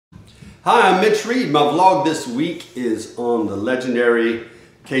Hi, I'm Mitch Reed. My vlog this week is on the legendary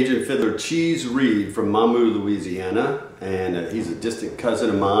Cajun fiddler Cheese Reed from Mamou, Louisiana. And he's a distant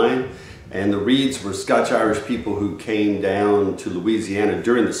cousin of mine. And the Reeds were Scotch-Irish people who came down to Louisiana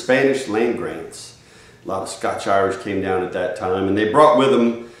during the Spanish land grants. A lot of Scotch-Irish came down at that time, and they brought with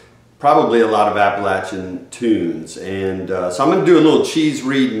them probably a lot of Appalachian tunes. And so I'm going to do a little Cheese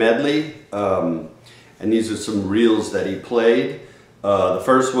Reed medley. And these are some reels that he played. The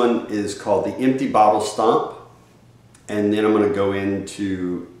first one is called the Empty Bottle Stomp, and then I'm going to go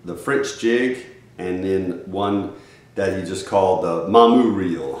into the French Jig, and then one that he just called the Mamou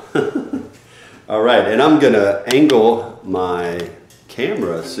reel. All right, and I'm going to angle my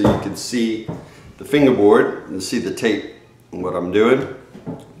camera so you can see the fingerboard and see the tape and what I'm doing.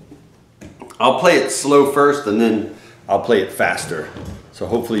 I'll play it slow first, and then I'll play it faster, so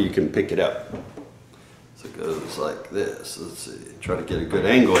hopefully you can pick it up. So it goes like this. Let's see, try to get a good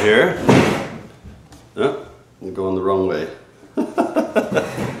angle here. Oh, I'm going the wrong way.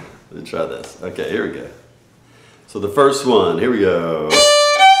 Let me try this. Okay, here we go. So the first one, here we go.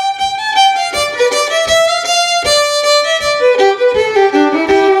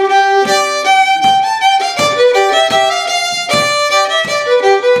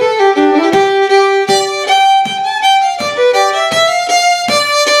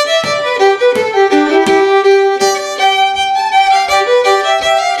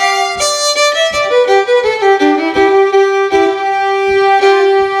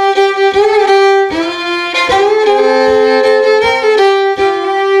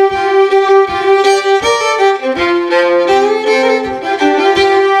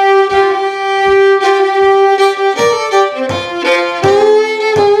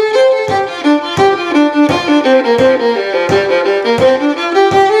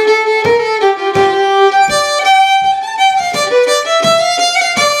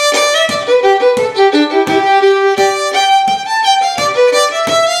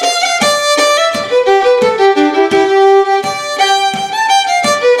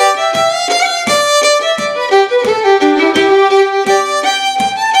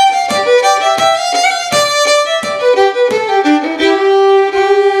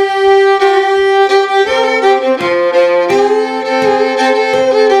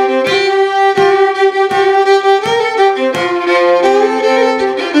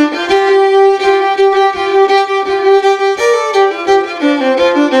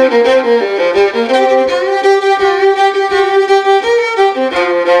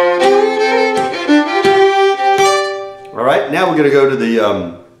 Now we're going to go to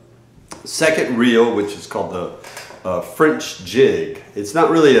the second reel, which is called the French Jig. It's not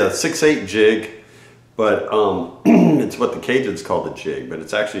really a 6/8 jig, but it's what the Cajuns call the jig, but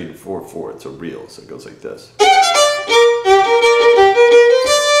it's actually 4/4. It's a reel, so it goes like this.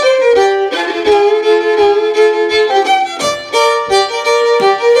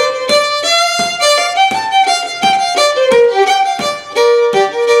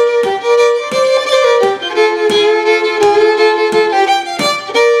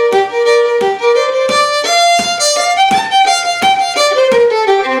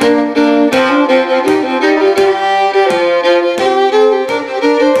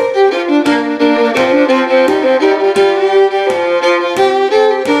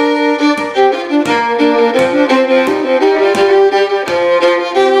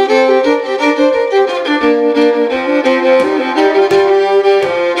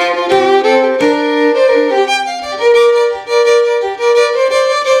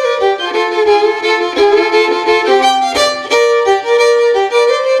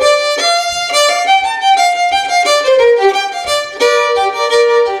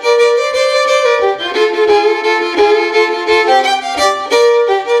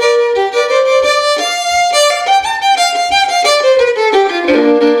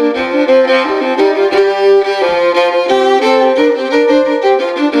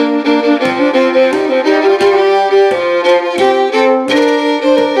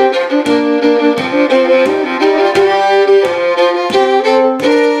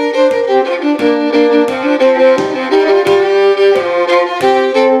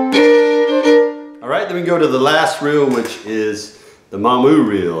 Then we go to the last reel, which is the Mamou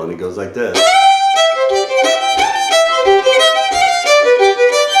reel, and it goes like this.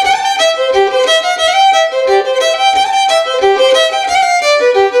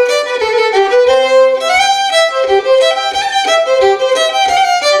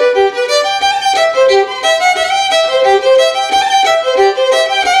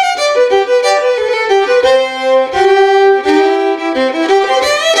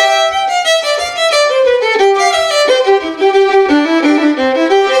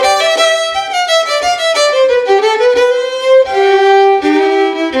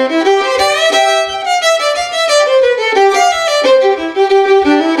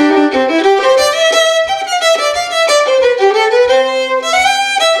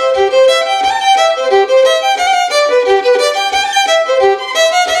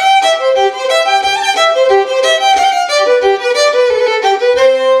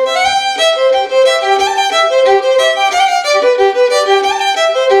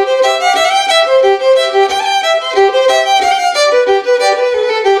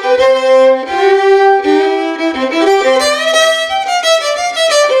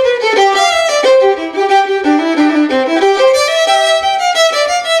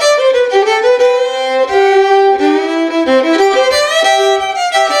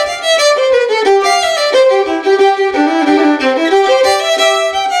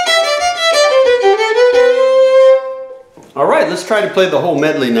 to play the whole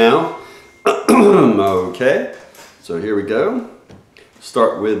medley now. Okay, so here we go.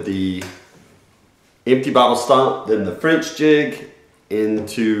 Start with the empty bottle stomp, then the French jig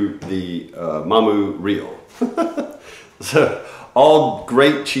into the Mamou reel. So all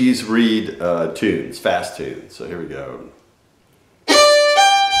great cheese reed tunes, fast tunes. So here we go.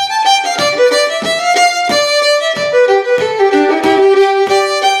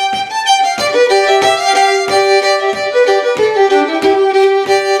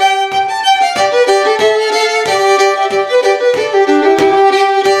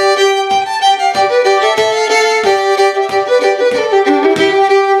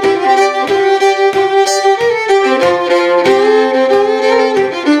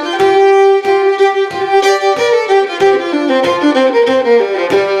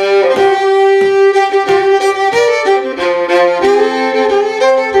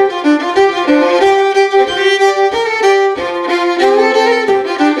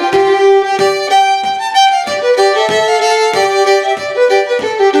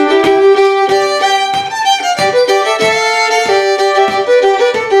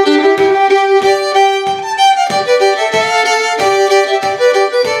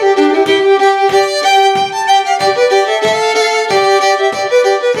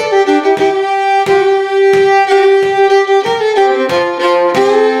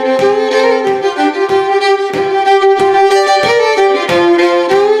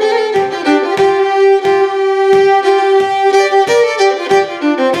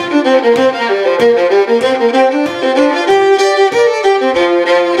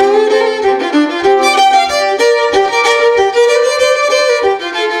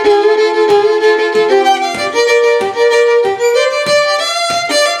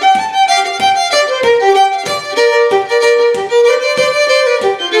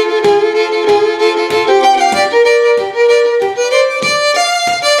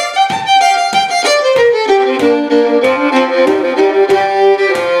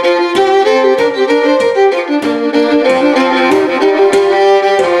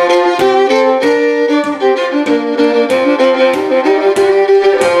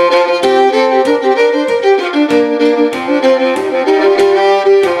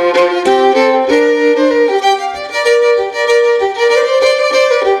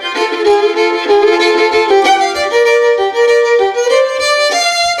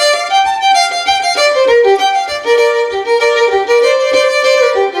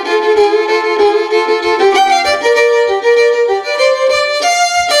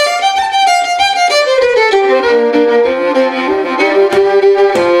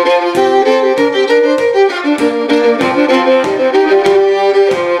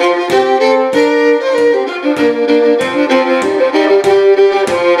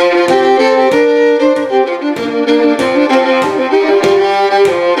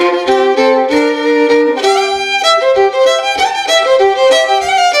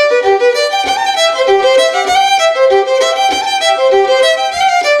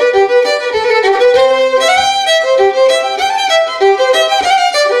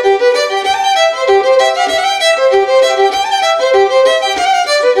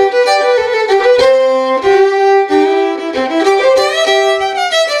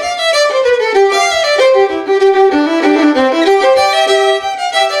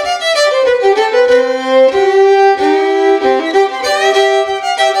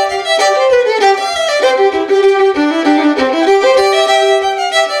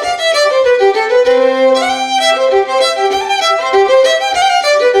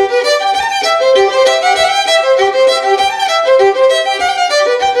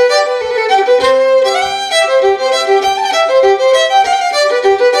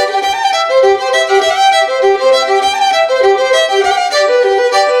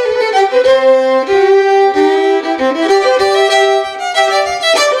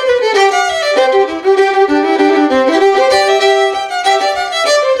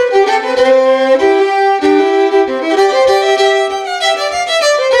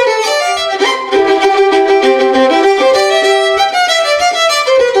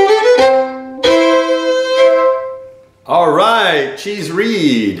 Cheese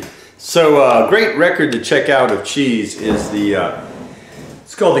Reed. So great record to check out of Cheese is the,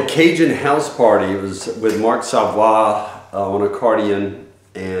 it's called the Cajun House Party. It was with Mark Savoy on accordion,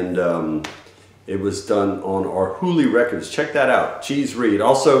 and it was done on Arhoolie Records. Check that out, Cheese Reed.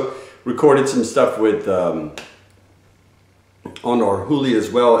 Also recorded some stuff with on Arhoolie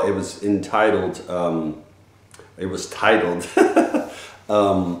as well. It was entitled, it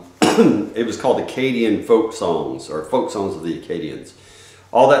was called Acadian Folk Songs, or Folk Songs of the Acadians.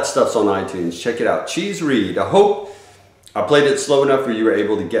 All that stuff's on iTunes. Check it out. Cheese Reed. I hope I played it slow enough where you were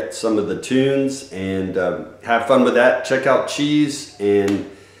able to get some of the tunes and have fun with that. Check out Cheese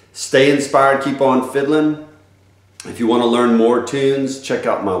and stay inspired, keep on fiddling. If you want to learn more tunes, check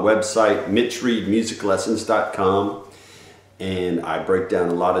out my website, MitchReedMusicLessons.com. And I break down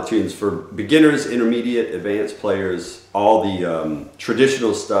a lot of tunes for beginners, intermediate, advanced players, all the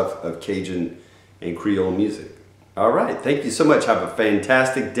traditional stuff of Cajun and Creole music. All right, thank you so much. Have a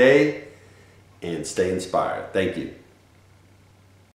fantastic day and stay inspired. Thank you.